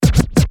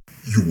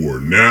You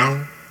are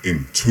now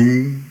in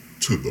tune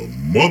to the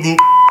mother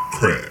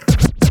crab.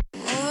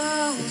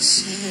 Oh,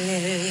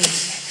 say,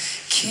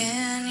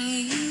 can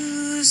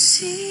you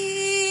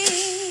see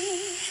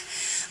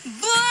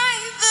by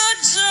the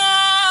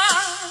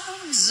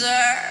dawn's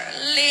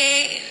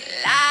early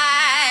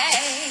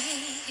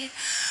light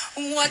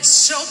what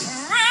so proudly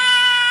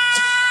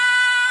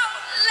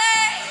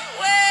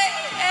wave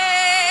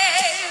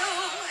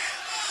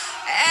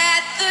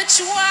at the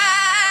twilight's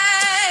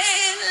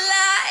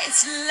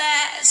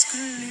last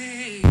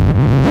gleam?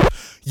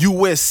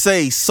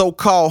 USA,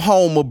 so-called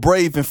home of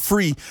brave and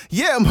free.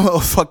 Yeah,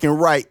 motherfucking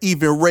right.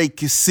 Even Ray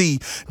can see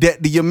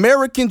that the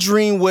American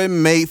dream wasn't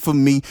made for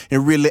me,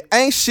 and really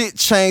ain't shit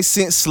changed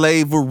since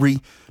slavery.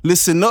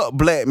 Listen up,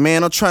 black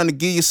man. I'm trying to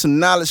give you some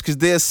knowledge, cause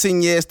they'll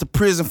send your ass to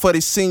prison for they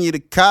send you to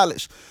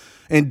college.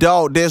 And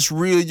dog, that's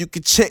real. You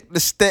can check the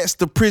stats.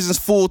 The prison's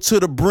full to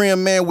the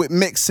brim, man, with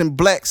Mex and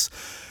blacks.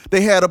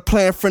 They had a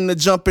plan from the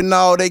jump and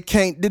all, they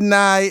can't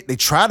deny it. They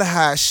try to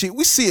hide shit.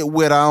 We see it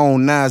with our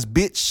own eyes,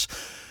 bitch.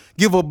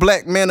 Give a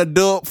black man a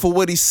dub for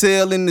what he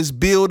sell in this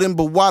building,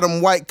 but why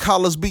them white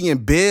collars be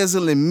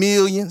embezzling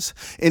millions?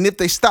 And if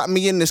they stop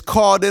me in this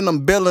car, then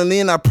I'm belling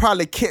in. I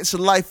probably catch a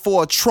life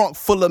for a trunk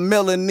full of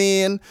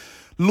melanin.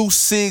 Loose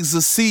cigs or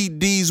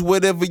CDs,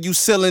 whatever you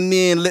selling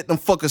in, let them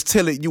fuckers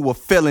tell it you a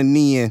felon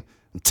in.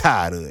 I'm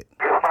tired of it.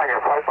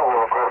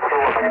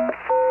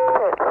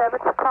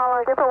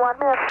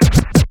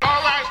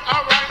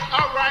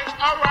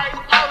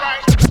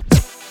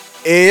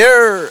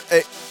 Air.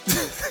 Hey.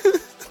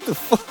 The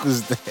fuck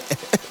was that?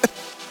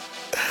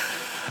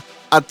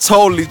 I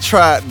totally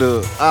tried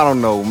to, I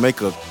don't know, make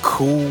a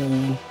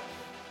cool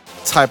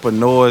type of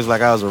noise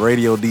like I was a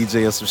radio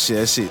DJ or some shit.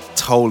 That shit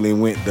totally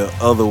went the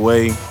other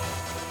way.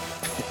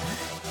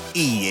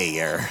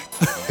 Yeah.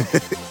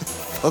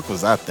 Fuck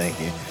was I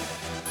thinking?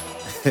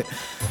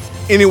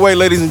 Anyway,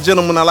 ladies and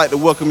gentlemen, I'd like to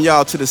welcome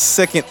y'all to the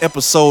second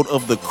episode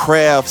of The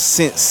Craft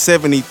since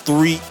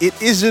 73.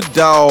 It is your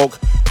dog,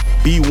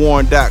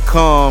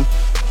 BeWarned.com.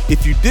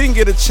 If you didn't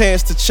get a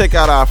chance to check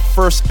out our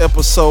first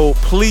episode,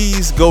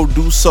 please go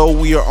do so.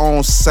 We are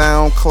on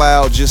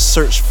SoundCloud. Just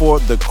search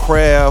for The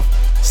Craft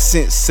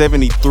since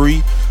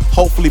 73.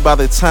 Hopefully by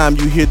the time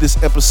you hear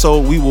this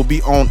episode, we will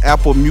be on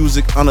Apple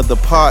Music under the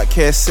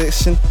podcast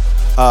section.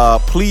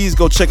 Please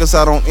go check us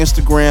out on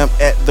Instagram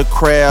at The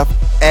Craft,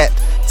 at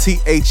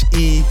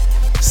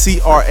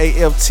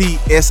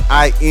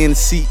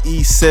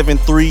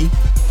TheCraftsInce73.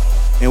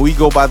 And we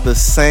go by the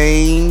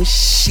same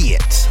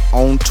shit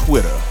on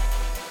Twitter.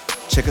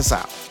 Check us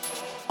out.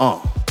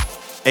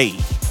 Hey.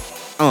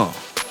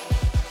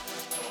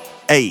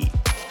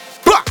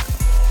 Blah!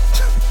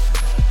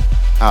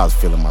 I was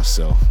feeling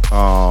myself.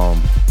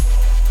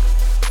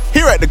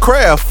 Here at The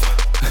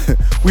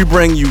Craft, we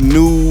bring you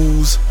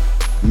news,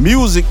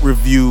 music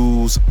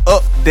reviews,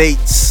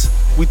 updates.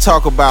 We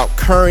talk about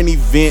current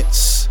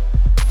events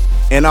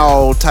and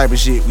all type of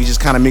shit. We just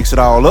kind of mix it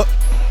all up.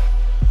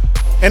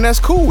 And that's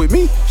cool with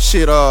me.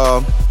 Shit,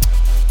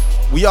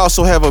 we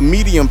also have a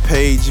Medium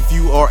page. If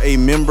you are a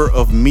member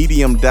of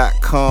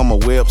Medium.com, a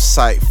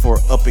website for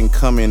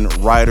up-and-coming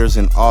writers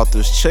and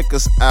authors, check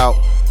us out.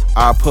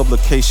 Our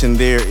publication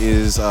there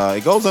is,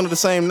 it goes under the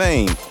same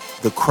name,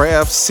 The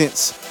Craft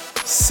since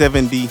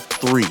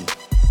 73.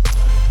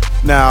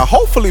 Now,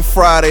 hopefully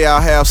Friday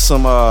I'll have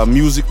some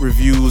music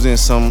reviews and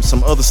some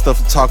other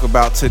stuff to talk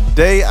about.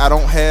 Today I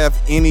don't have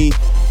any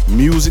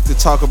music to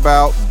talk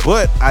about,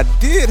 but I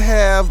did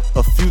have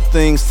a few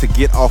things to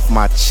get off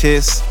my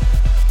chest.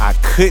 I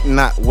could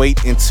not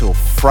wait until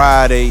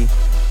Friday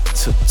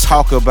to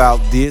talk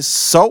about this.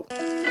 So,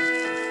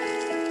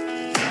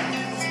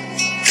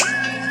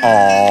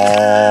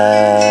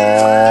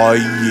 oh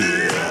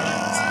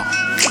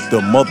yeah,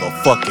 the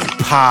motherfucking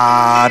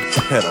pod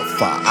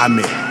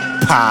pedophi,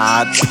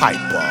 pod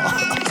piper,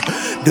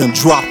 done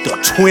dropped a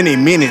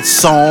 20-minute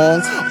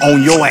song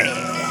on your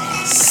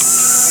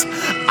ass.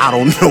 I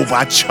don't know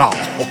about y'all,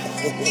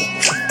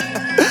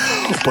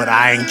 but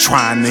I ain't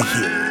trying to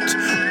hear it.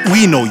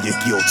 We know you're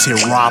guilty,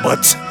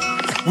 Robert.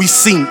 We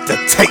seen the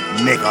tape,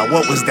 nigga.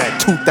 What was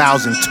that,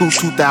 2002,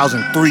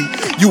 2003?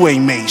 You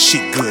ain't made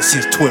shit good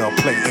since 12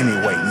 play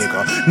anyway,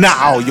 nigga. Now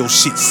all your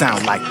shit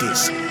sound like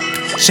this.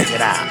 Check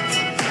it out.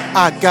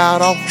 I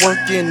got off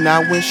work and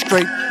I went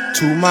straight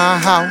to my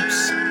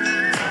house.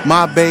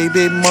 My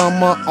baby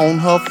mama on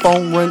her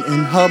phone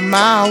running her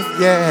mouth,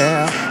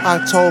 yeah. I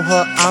told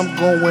her I'm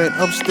going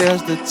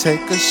upstairs to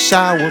take a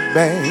shower,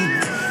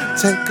 babe.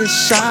 Take a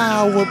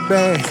shower,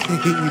 baby.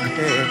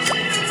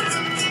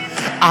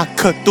 I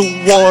cut the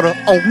water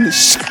on the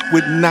shit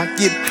would not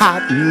get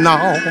hot,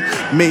 no.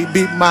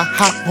 Maybe my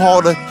hot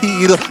water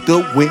heater,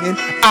 the went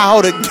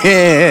out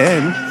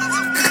again.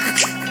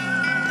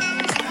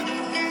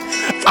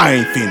 I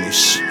ain't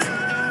finished.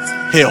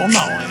 Hell no,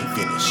 I ain't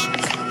finished.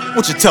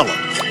 What you tell her?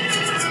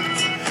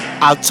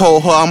 I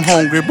told her I'm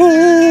hungry,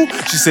 boo.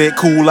 She said,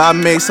 cool, I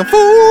made some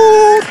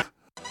food.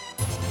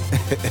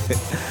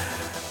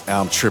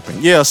 I'm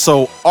tripping. Yeah,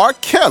 so R.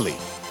 Kelly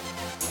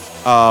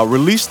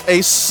released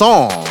a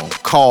song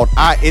called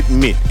I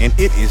Admit, and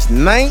it is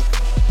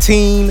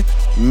 19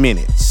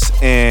 minutes.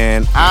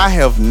 And I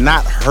have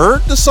not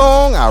heard the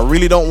song. I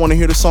really don't want to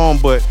hear the song,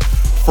 but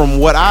from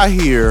what I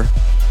hear,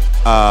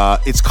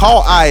 it's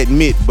called I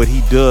Admit, but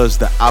he does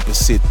the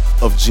opposite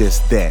of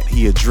just that.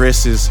 He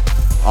addresses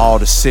all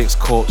the sex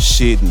cult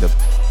shit and the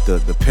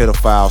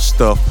pedophile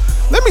stuff.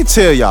 Let me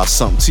tell y'all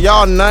something. To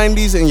y'all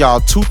 90s and y'all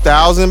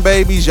 2000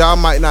 babies, y'all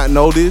might not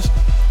know this,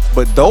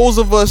 but those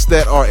of us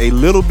that are a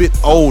little bit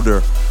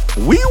older,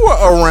 we were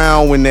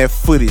around when that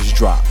footage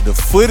dropped. The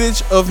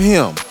footage of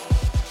him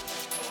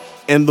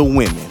and the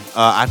women.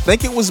 I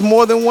think it was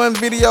more than one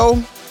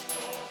video.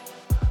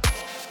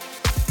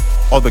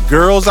 Or the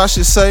girls, I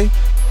should say.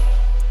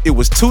 It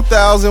was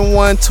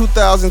 2001,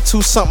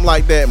 2002, something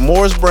like that.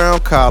 Morris Brown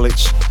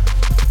College.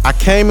 I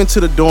came into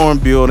the dorm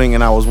building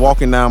and I was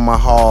walking down my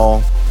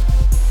hall.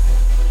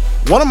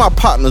 One of my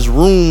partner's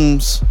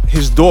rooms,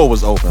 his door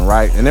was open,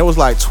 right? And there was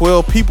like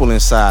 12 people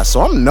inside. So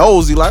I'm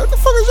nosy, like, what the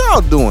fuck is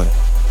y'all doing?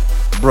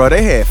 Bro,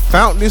 they had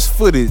found this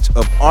footage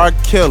of R.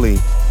 Kelly,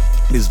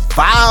 this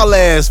vile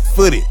ass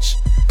footage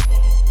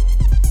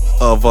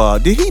of,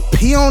 did he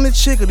pee on the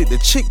chick or did the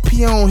chick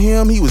pee on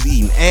him? He was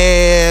eating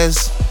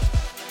ass,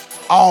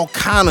 all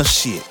kind of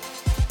shit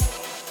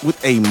with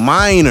a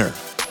minor.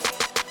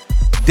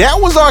 That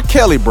was R.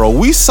 Kelly, bro.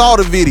 We saw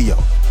the video.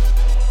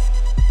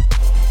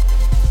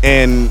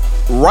 And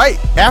right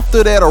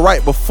after that or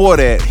right before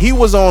that, he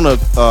was on a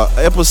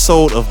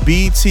episode of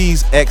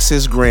BET's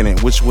Access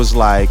Granted, which was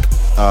like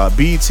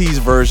BET's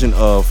version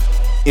of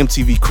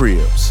MTV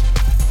Cribs.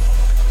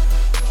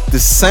 The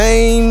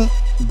same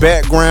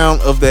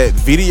background of that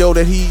video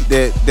that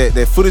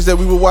that footage that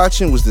we were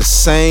watching was the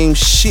same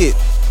shit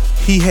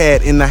he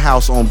had in the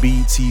house on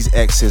BET's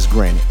Access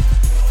Granted.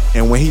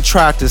 And when he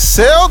tried to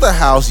sell the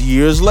house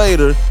years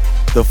later,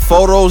 the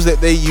photos that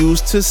they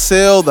used to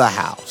sell the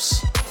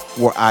house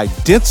were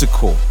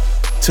identical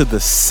to the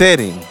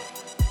setting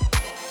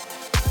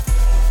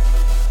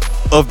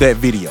of that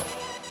video.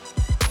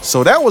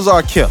 So that was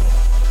R. Kelly.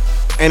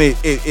 And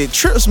it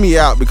trips me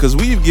out because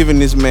we've given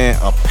this man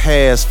a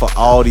pass for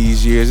all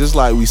these years. It's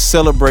like we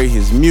celebrate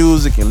his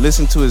music and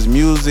listen to his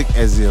music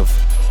as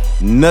if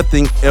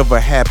nothing ever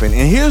happened.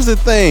 And here's the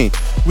thing.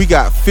 We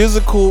got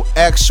physical,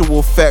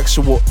 actual,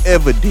 factual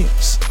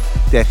evidence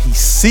that he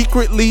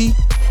secretly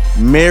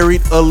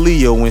married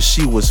Aaliyah when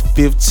she was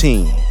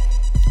 15.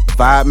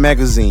 Vibe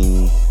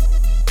magazine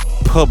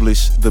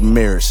published the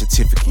marriage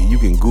certificate. You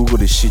can Google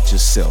this shit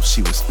yourself.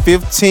 She was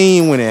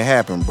 15 when it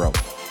happened, bro.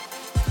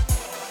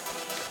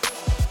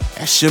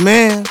 That's your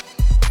man.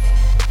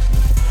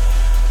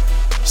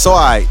 So,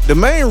 alright, the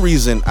main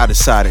reason I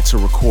decided to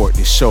record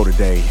this show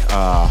today,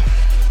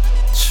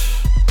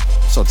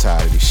 so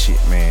tired of this shit,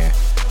 man.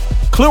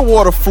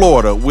 Clearwater,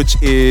 Florida,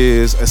 which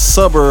is a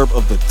suburb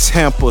of the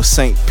Tampa,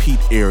 St.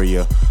 Pete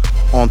area.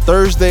 On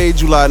Thursday,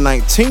 July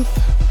 19th,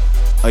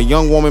 a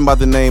young woman by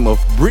the name of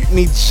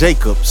Brittany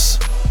Jacobs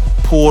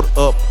pulled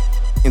up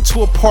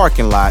into a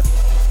parking lot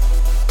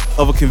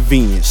of a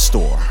convenience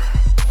store.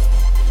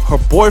 Her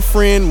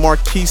boyfriend,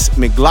 Marquise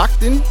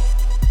McLaughlin,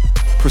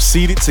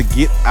 proceeded to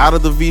get out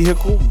of the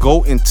vehicle,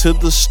 go into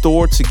the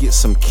store to get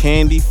some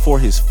candy for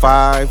his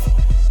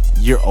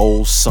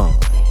 5-year-old son.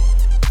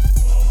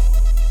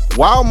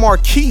 While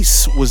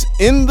Marquise was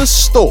in the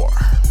store,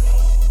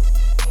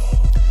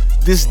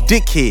 this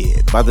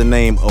dickhead by the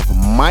name of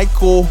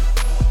Michael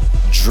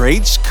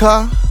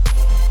Drejka,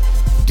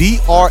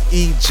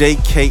 Drejka.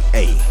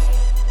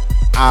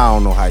 I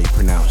don't know how you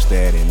pronounce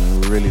that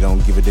and really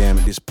don't give a damn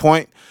at this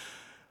point.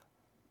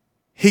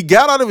 He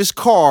got out of his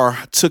car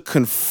to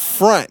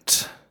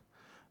confront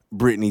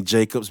Brittany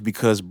Jacobs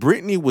because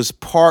Brittany was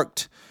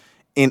parked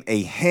in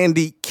a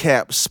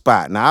handicapped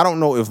spot. Now, I don't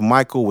know if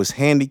Michael was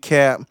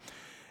handicapped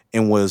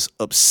and was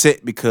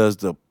upset because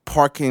the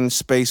parking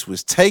space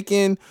was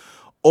taken,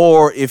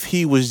 or if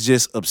he was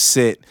just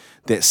upset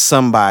that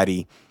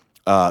somebody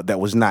that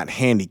was not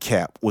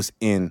handicapped was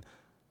in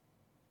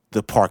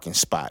the parking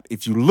spot.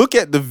 If you look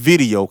at the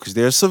video, because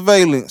there's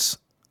surveillance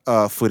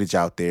footage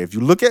out there. If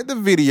you look at the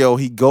video,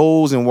 he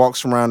goes and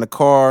walks around the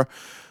car,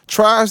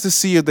 tries to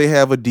see if they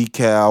have a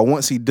decal.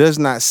 Once he does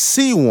not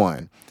see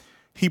one,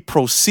 he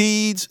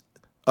proceeds,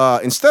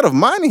 instead of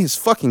minding his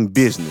fucking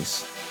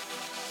business,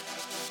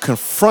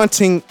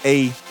 confronting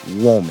a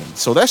woman.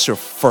 So that's your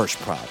first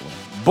problem.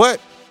 But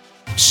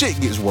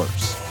shit gets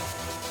worse.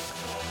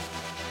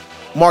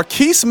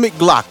 Marquise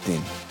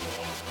McLaughlin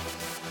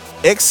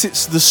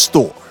exits the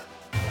store.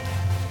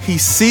 He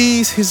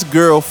sees his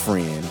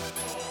girlfriend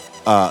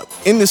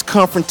in this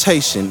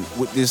confrontation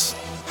with this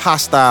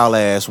hostile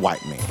ass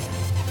white man.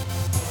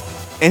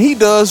 And he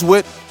does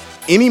what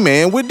any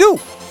man would do,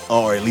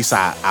 or at least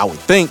I would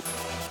think.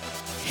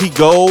 He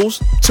goes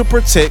to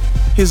protect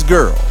his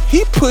girl.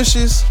 He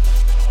pushes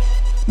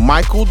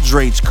Michael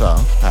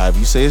Drejka, however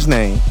you say his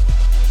name,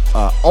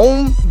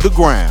 on the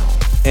ground.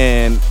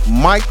 And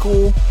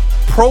Michael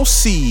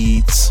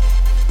proceeds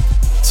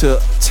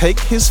to take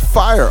his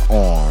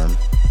firearm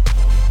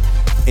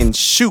and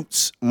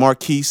shoots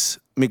Marquise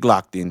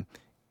McLaughlin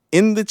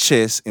in the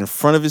chest in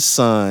front of his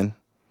son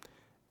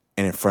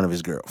and in front of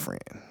his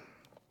girlfriend.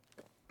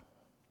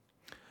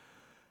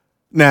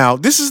 Now,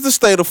 this is the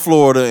state of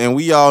Florida, and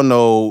we all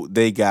know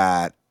they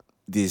got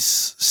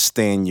this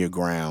stand your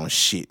ground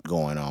shit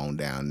going on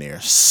down there.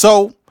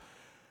 So,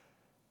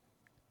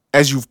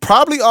 as you've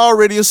probably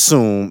already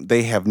assumed,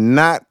 they have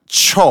not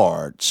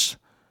charged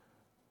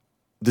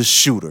the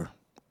shooter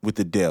with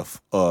the death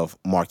of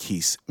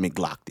Marquise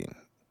McLaughlin.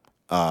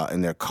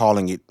 And they're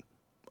calling it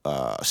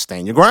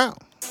stand your ground.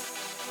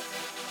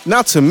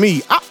 Now, to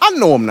me, I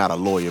know I'm not a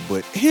lawyer,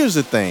 but here's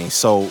the thing.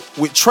 So,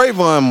 with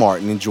Trayvon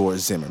Martin and George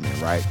Zimmerman,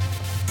 right?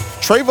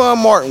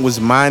 Trayvon Martin was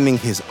minding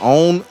his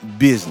own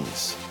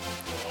business.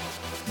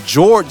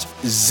 George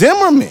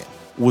Zimmerman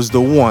was the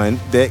one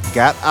that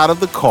got out of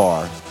the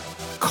car,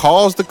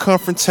 caused the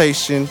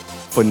confrontation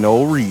for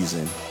no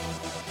reason.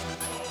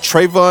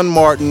 Trayvon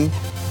Martin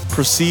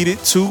proceeded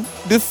to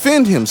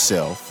defend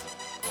himself.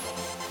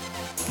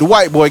 The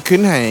white boy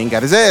couldn't hang,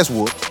 got his ass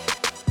whooped,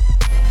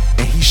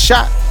 and he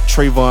shot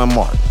Trayvon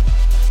Martin.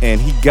 And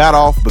he got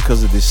off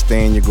because of this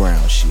stand your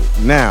ground shit.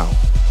 Now,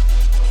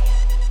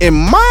 in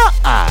my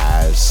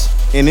eyes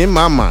and in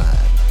my mind,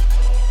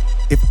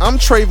 if I'm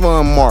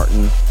Trayvon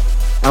Martin,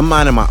 I'm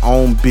minding my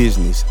own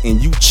business,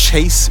 and you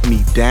chase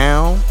me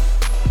down,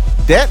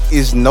 that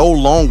is no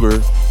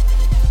longer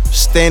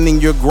standing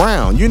your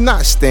ground. You're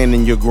not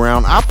standing your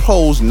ground. I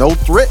pose no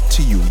threat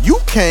to you. You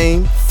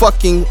came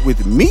fucking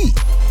with me.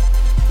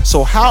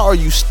 So how are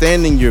you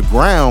standing your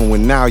ground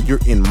when now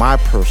you're in my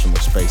personal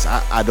space?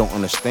 I don't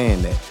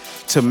understand that.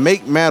 To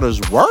make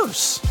matters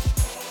worse,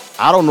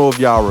 I don't know if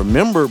y'all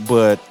remember,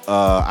 but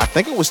I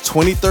think it was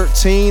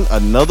 2013,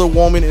 another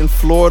woman in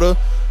Florida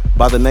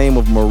by the name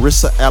of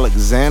Marissa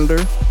Alexander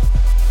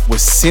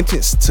was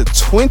sentenced to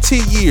 20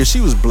 years.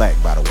 She was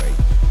black, by the way.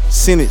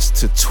 Sentenced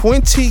to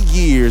 20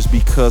 years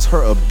because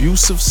her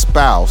abusive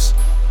spouse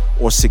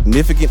or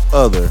significant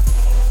other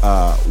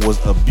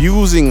was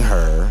abusing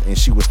her, and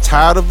she was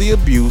tired of the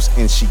abuse,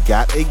 and she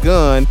got a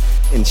gun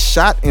and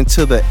shot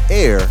into the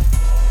air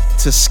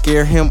to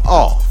scare him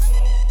off.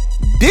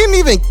 Didn't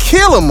even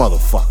kill a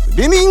motherfucker.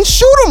 Didn't even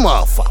shoot a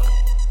motherfucker.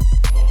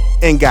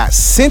 And got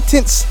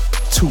sentenced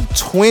to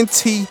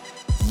 20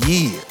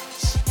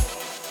 years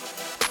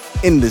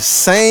in the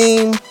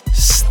same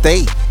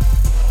state.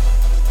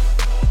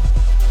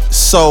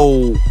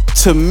 So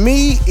to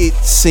me, it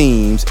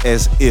seems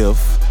as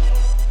if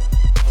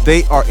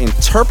they are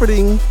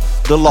interpreting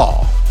the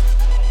law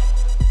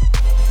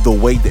the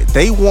way that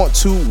they want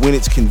to when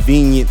it's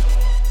convenient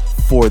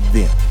for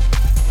them.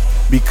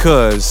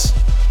 Because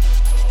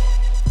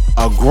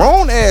a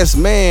grown-ass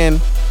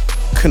man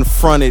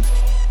confronted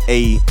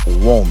a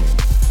woman.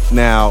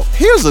 Now,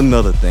 here's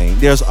another thing.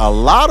 There's a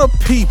lot of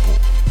people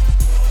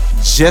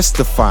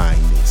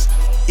justifying this.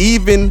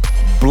 Even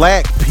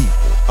black people.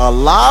 A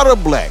lot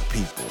of black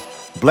people.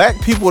 Black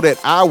people that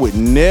I would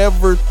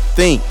never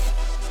think,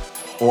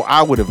 or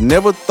I would have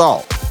never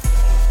thought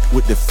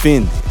would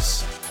defend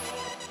this.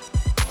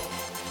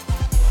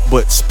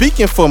 But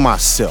speaking for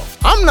myself,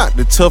 I'm not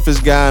the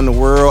toughest guy in the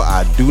world.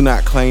 I do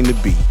not claim to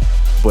be.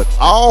 But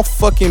all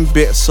fucking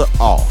bets are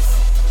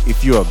off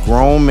if you're a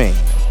grown man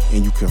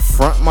and you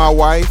confront my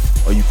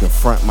wife or you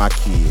confront my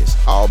kids.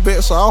 All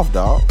bets are off,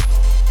 dog.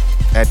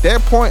 At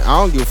that point,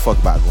 I don't give a fuck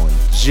about going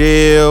to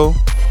jail.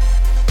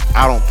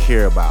 I don't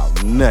care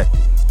about nothing.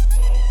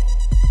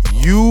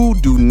 You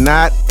do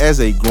not, as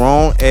a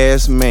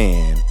grown-ass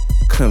man,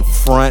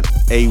 confront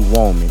a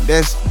woman.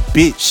 That's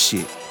bitch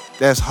shit.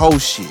 That's hoe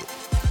shit.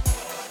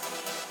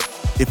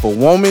 If a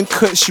woman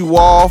cuts you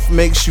off,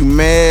 makes you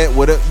mad,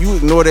 whatever, you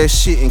ignore that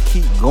shit and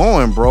keep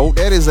going, bro.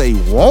 That is a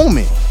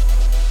woman.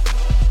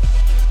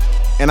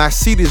 And I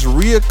see this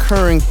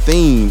reoccurring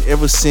theme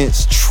ever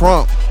since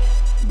Trump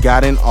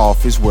got in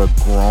office, where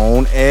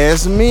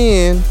grown-ass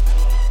men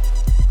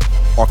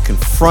are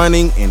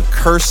confronting and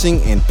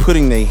cursing and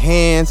putting their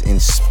hands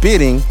and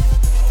spitting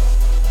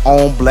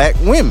on black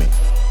women.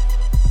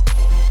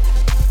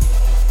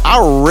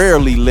 I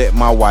rarely let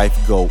my wife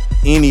go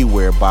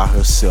anywhere by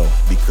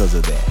herself because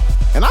of that.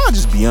 And I'll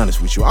just be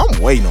honest with you,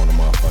 I'm waiting on the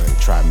motherfucker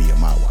to try me or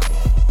my wife.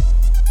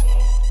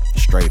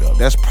 Straight up.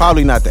 That's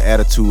probably not the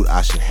attitude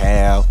I should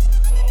have,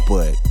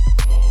 but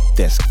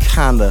that's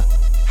kind of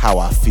how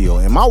I feel.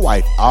 And my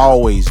wife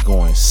always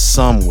going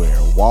somewhere,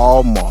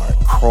 Walmart,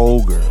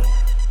 Kroger,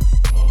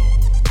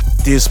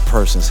 this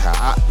person's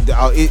house.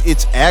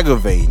 It's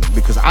aggravating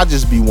because I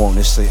just be wanting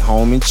to sit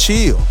home and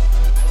chill.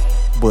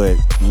 But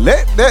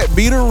let that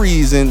be the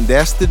reason.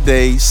 That's the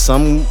day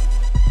some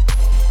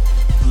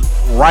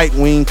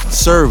right-wing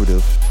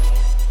conservative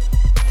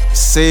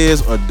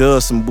says or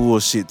does some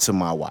bullshit to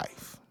my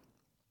wife.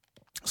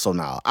 So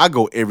now I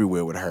go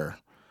everywhere with her.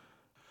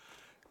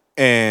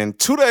 And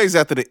 2 days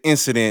after the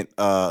incident,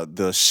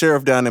 the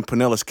sheriff down in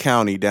Pinellas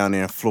County down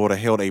there in Florida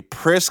held a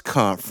press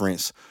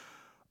conference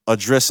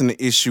addressing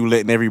the issue,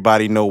 letting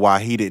everybody know why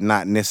he did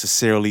not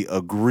necessarily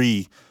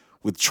agree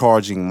with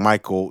charging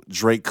Michael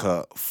Drake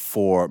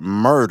for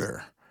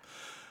murder.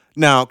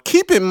 Now,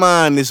 keep in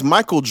mind, this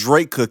Michael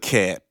Drake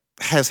cat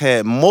has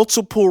had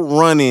multiple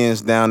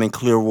run-ins down in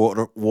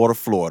Clearwater,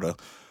 Florida.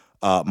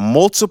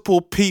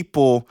 Multiple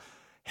people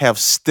have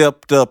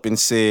stepped up and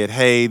said,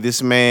 hey,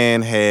 this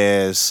man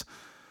has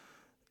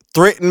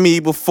threatened me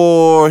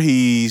before.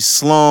 He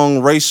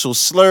slung racial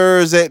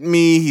slurs at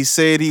me. He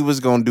said he was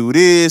going to do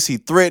this. He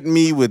threatened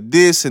me with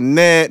this and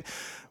that.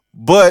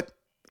 But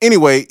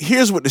anyway,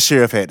 here's what the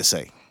sheriff had to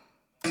say.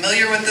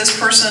 Familiar with this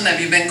person? Have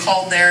you been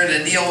called there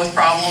to deal with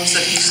problems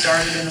that he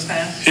started in the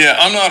past? Yeah,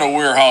 I'm not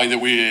aware, Holly, that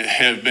we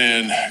have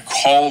been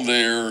called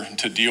there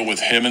to deal with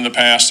him in the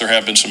past. There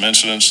have been some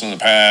incidents in the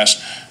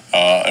past,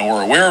 and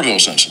we're aware of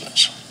those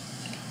incidents.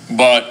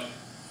 But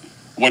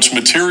what's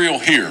material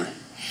here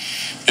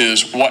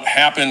is what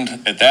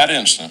happened at that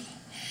instant.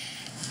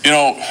 You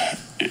know,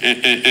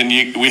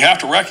 we have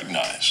to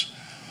recognize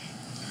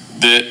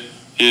that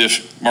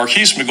if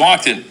Marquise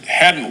McLaughlin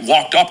hadn't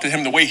walked up to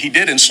him the way he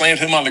did and slammed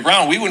him on the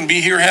ground, we wouldn't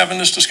be here having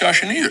this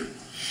discussion either.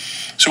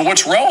 So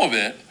what's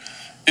relevant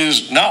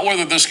is not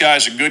whether this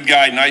guy's a good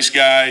guy, nice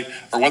guy,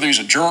 or whether he's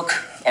a jerk,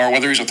 or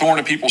whether he's a thorn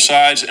in people's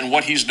sides, and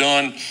what he's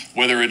done,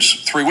 whether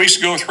it's 3 weeks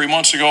ago, 3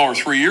 months ago, or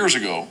 3 years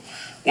ago.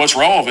 What's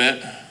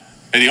relevant,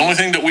 and the only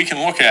thing that we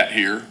can look at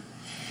here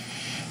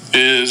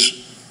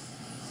is,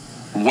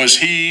 was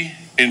he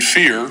in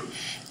fear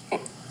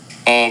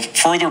of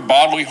further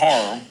bodily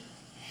harm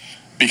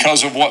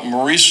because of what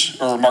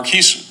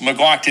Marquise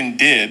McLaughlin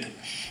did,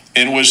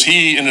 and was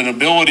he in an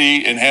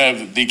ability and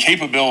have the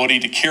capability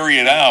to carry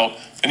it out?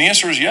 And the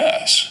answer is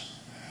yes.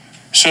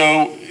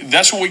 So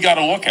that's what we got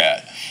to look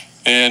at.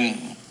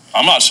 And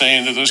I'm not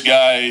saying that this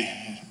guy,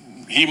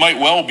 he might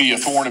well be a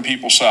thorn in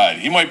people's side.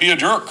 He might be a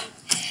jerk.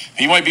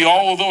 He might be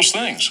all of those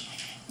things.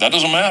 That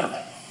doesn't matter.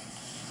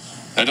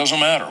 That doesn't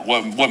matter.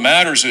 What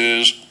matters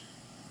is,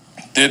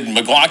 did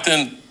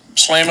McLaughlin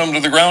slam him to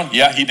the ground?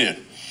 Yeah, he did.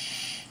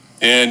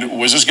 And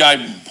was this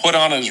guy put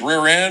on his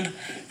rear end?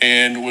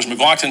 And was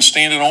McLaughlin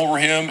standing over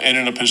him and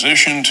in a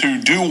position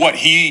to do what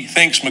he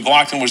thinks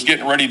McLaughlin was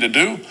getting ready to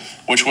do,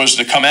 which was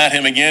to come at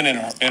him again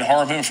and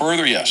harm him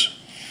further? Yes.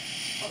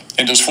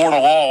 And does Florida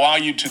law allow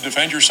you to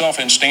defend yourself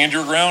and stand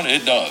your ground?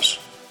 It does.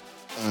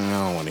 I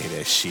don't want to hear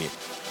that shit.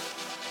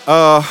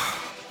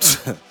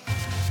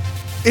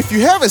 If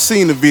you haven't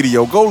seen the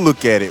video, go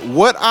look at it.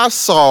 What I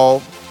saw,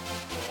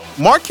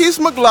 Marquise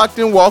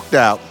McLaughlin walked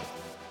out.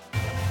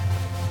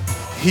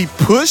 He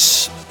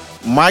pushed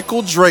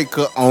Michael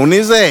Draker on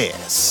his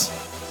ass.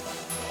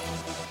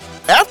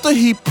 After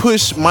he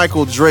pushed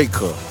Michael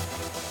Draker,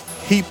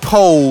 he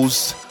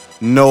posed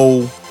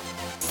no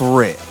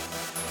threat.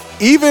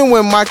 Even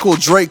when Michael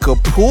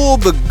Draker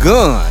pulled the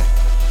gun,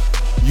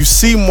 you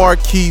see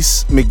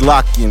Marquise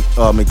McLaughlin,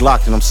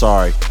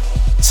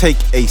 take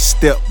a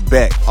step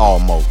back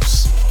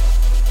almost.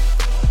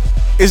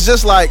 It's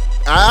just like,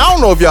 I don't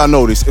know if y'all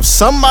know this, if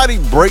somebody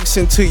breaks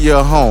into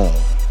your home,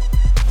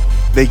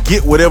 they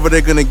get whatever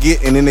they're gonna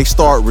get and then they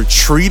start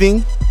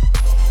retreating,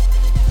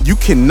 you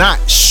cannot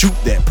shoot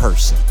that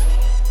person.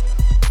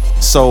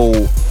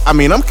 So, I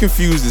mean, I'm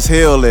confused as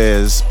hell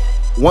as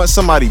once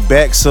somebody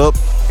backs up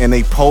and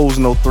they pose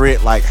no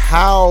threat, like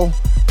how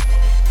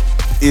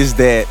is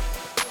that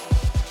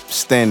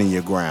standing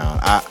your ground?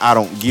 I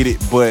don't get it,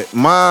 but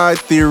my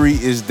theory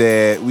is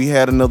that we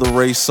had another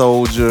race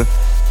soldier.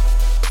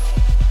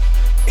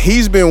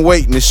 He's been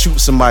waiting to shoot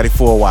somebody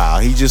for a while.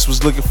 He just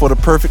was looking for the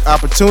perfect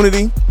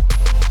opportunity,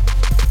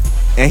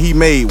 and he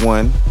made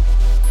one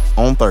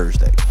on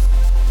Thursday.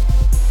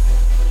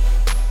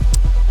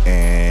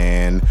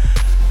 And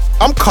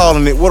I'm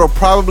calling it what'll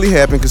probably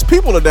happen, because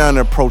people are down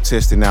there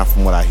protesting now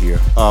from what I hear.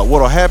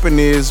 What'll happen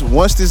is,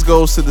 once this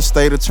goes to the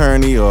state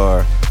attorney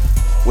or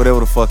whatever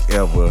the fuck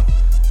ever,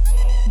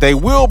 they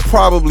will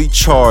probably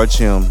charge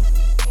him.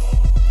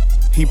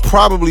 He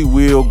probably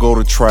will go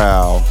to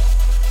trial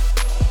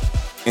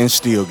and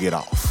still get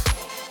off.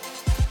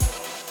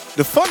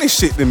 The funny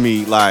shit to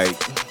me, like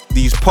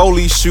these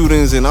police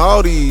shootings and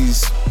all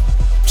these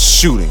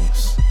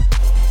shootings,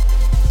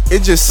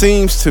 it just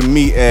seems to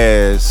me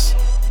as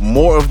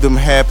more of them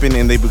happen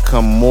and they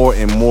become more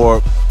and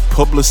more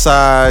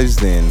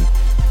publicized and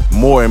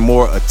more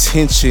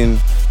attention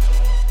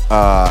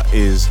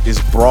is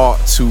brought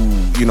to,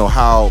 you know,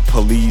 how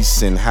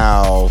police and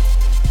how,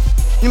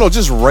 you know,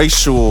 just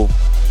racial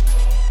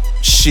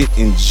shit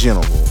in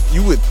general.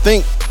 You would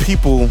think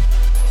people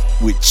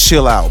would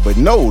chill out, but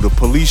no, the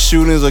police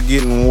shootings are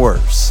getting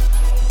worse.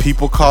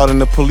 People calling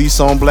the police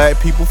on black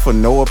people for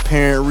no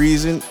apparent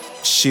reason,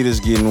 shit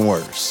is getting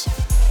worse.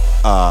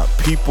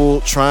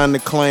 People trying to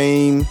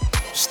claim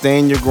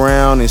stand your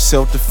ground in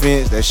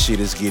self-defense, that shit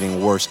is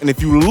getting worse. And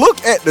if you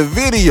look at the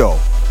video,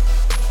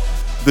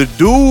 the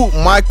dude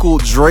Michael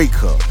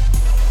Draker,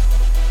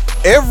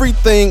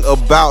 everything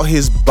about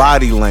his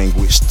body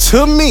language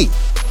to me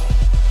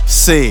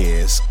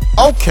says,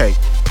 okay,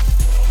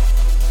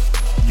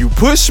 you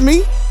push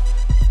me,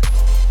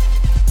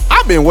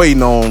 I've been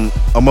waiting on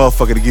a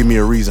motherfucker to give me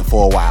a reason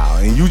for a while,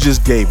 and you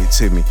just gave it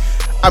to me.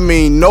 I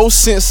mean, no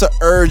sense of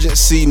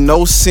urgency,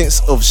 no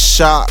sense of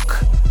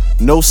shock,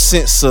 no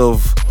sense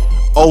of,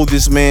 oh,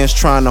 this man's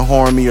trying to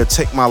harm me or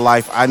take my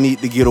life, I need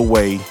to get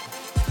away.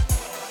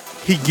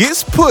 He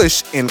gets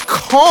pushed and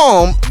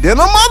calm than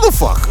a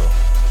motherfucker.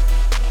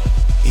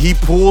 He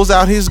pulls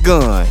out his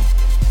gun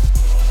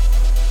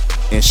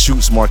and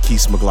shoots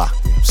Marquise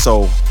McLaughlin.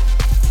 So,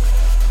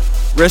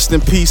 rest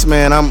in peace,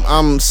 man.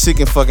 I'm sick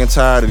and fucking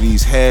tired of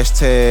these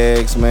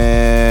hashtags,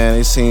 man.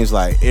 It seems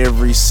like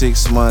every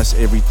 6 months,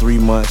 every 3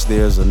 months,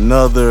 there's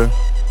another.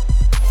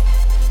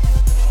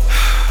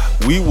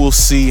 We will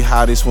see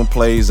how this one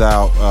plays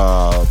out.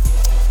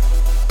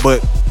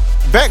 But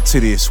back to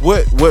this.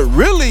 What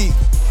really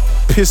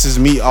pisses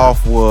me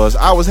off was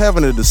I was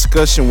having a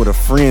discussion with a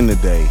friend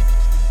today,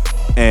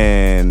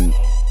 and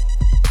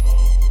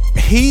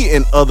he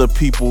and other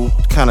people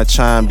kind of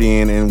chimed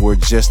in and were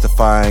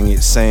justifying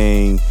it,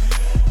 saying,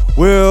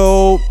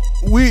 well,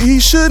 he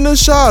shouldn't have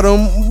shot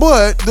him,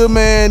 but the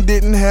man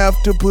didn't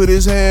have to put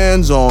his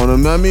hands on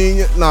him. I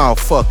mean, nah,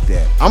 fuck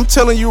that. I'm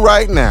telling you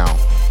right now,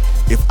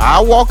 if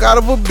I walk out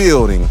of a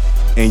building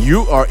and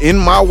you are in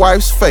my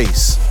wife's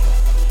face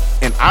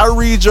and I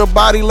read your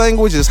body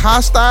language is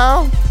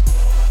hostile,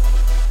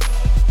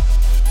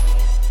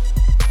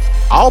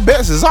 all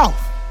bets is off.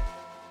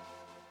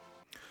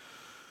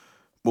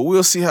 But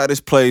we'll see how this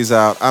plays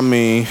out. I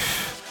mean,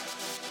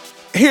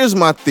 here's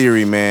my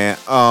theory, man.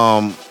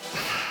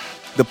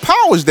 The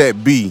powers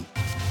that be,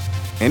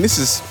 and this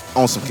is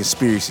on some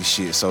conspiracy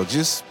shit, so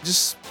just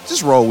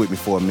roll with me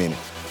for a minute.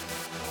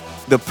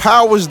 The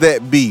powers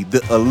that be,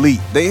 the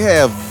elite, they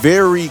have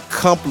very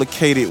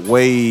complicated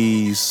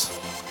ways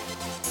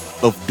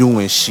of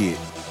doing shit.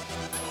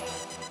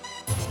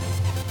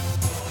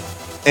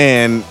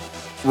 And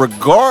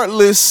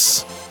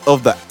regardless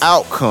of the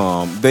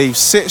outcome, they've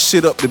set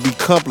shit up to be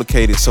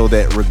complicated so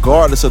that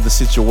regardless of the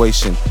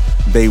situation,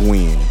 they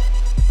win.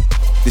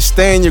 The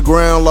stand your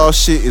ground law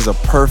shit is a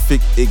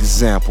perfect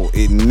example.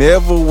 It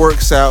never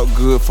works out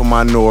good for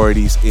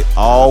minorities. It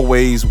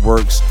always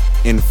works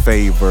in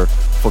favor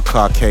for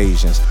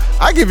Caucasians.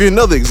 I'll give you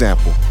another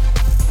example.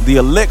 The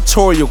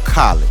Electoral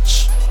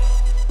College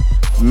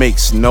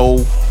makes no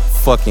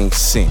fucking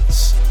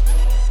sense.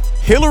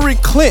 Hillary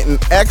Clinton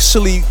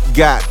actually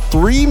got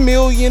 3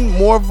 million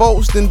more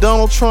votes than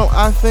Donald Trump,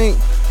 I think.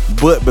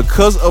 But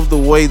because of the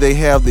way they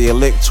have the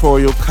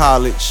Electoral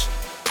College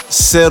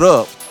set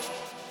up,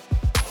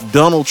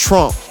 Donald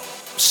Trump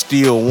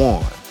still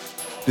won.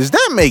 Does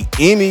that make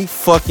any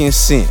fucking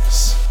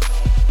sense?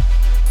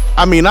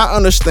 I mean, I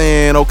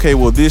understand, okay,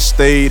 well, this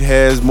state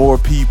has more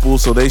people,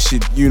 so they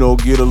should, get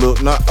a little...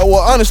 Well,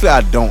 honestly, I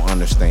don't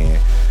understand.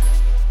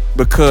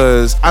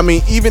 Because, I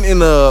mean, even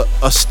in a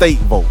state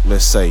vote,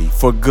 let's say,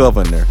 for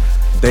governor,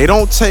 they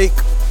don't take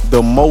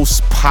the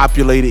most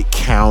populated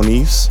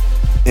counties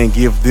and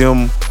give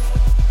them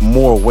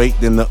more weight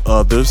than the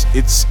others.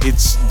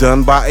 It's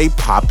done by a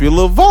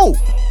popular vote.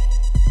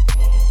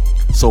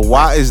 So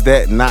why is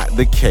that not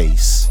the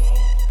case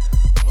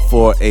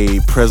for a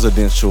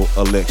presidential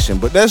election?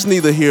 But that's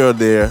neither here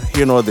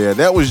nor there.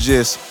 That was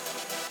just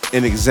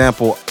an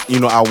example,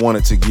 I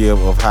wanted to give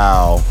of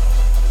how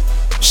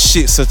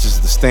shit such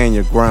as the stand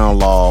your ground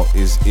law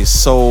is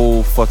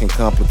so fucking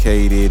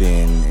complicated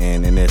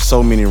and there's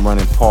so many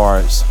running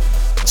parts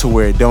to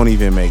where it don't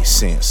even make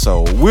sense.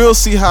 So we'll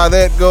see how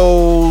that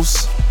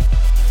goes.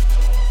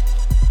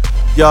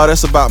 Y'all,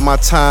 that's about my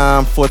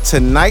time for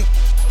tonight.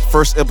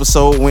 First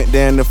episode went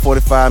down to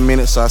 45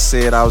 minutes, so I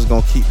said I was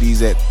gonna keep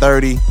these at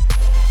 30.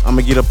 I'm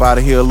gonna get up out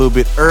of here a little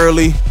bit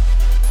early.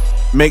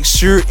 Make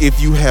sure, if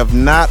you have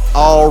not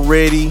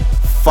already,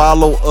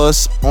 follow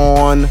us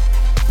on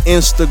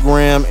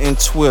Instagram and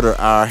Twitter.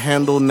 Our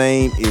handle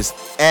name is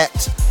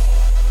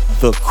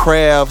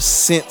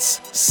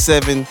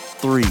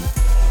 @thecraftsense73.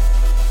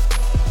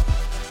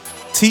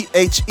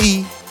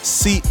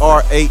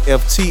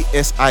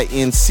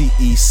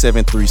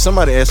 THECRAFTSINCE73.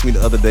 Somebody asked me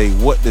the other day,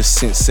 what does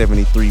Sense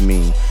 73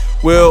 mean?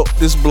 Well,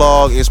 this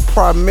blog is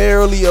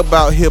primarily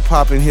about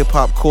hip-hop and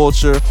hip-hop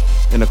culture,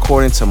 and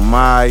according to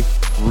my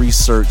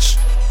research,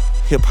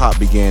 hip-hop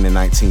began in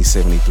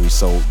 1973.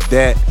 So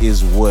that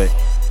is what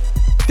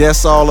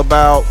that's all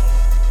about.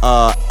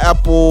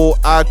 Apple,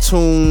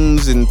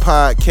 iTunes, and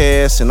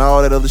podcasts, and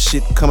all that other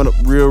shit coming up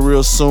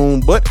real soon.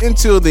 But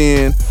until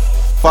then,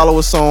 follow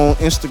us on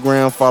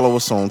Instagram, follow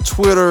us on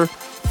Twitter,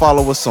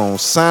 follow us on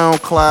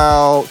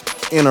SoundCloud,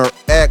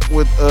 interact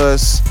with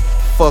us,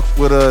 fuck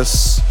with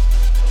us.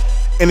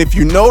 And if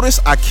you notice,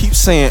 I keep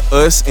saying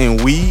us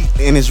and we,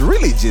 and it's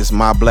really just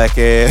my black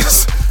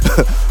ass.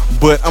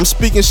 But I'm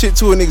speaking shit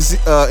to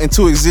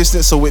into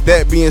existence. So with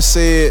that being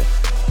said,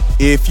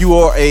 if you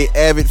are a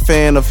avid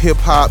fan of hip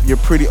hop, you're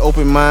pretty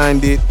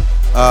open-minded.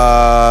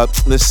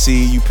 Let's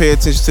see, you pay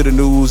attention to the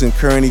news and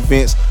current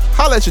events.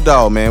 Holla at your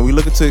dog, man. We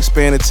looking to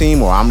expand the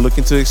team, or I'm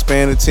looking to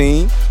expand the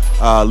team.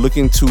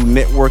 Looking to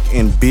network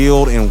and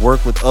build and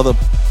work with other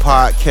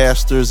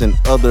podcasters and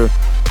other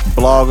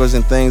bloggers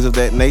and things of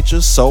that nature.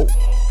 So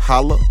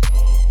holla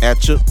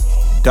at your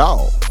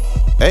dog.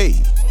 Hey.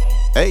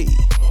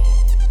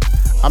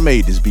 I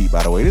made this beat,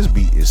 by the way. This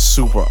beat is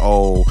super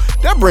old.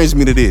 That brings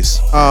me to this.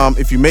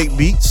 If you make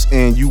beats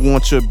and you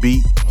want your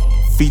beat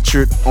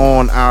featured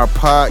on our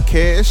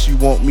podcast, you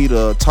want me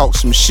to talk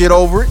some shit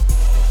over it,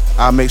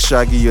 I'll make sure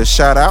I give you a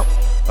shout out.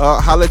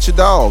 Holla at your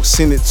dog.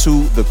 Send it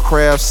to the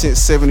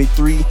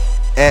craftsense73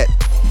 at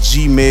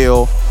gmail.com.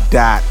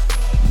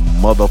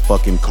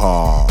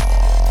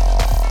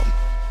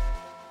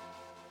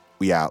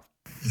 We out.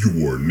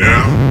 You are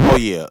now. Oh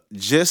yeah,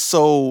 just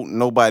so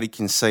nobody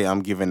can say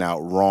I'm giving out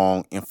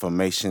wrong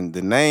information,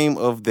 the name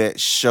of that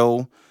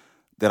show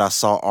that I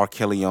saw R.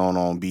 Kelly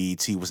on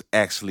BET was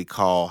actually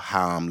called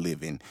How I'm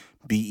Living.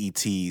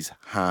 BET's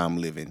How I'm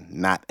Living,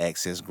 not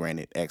Access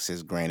Granted.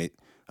 Access Granted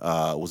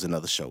was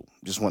another show.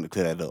 Just wanted to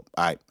clear that up.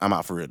 All right, I'm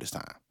out for real this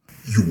time.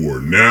 You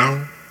are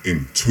now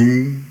in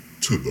tune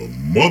to the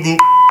mother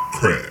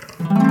crab.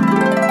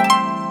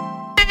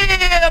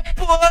 Yeah,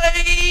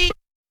 boy.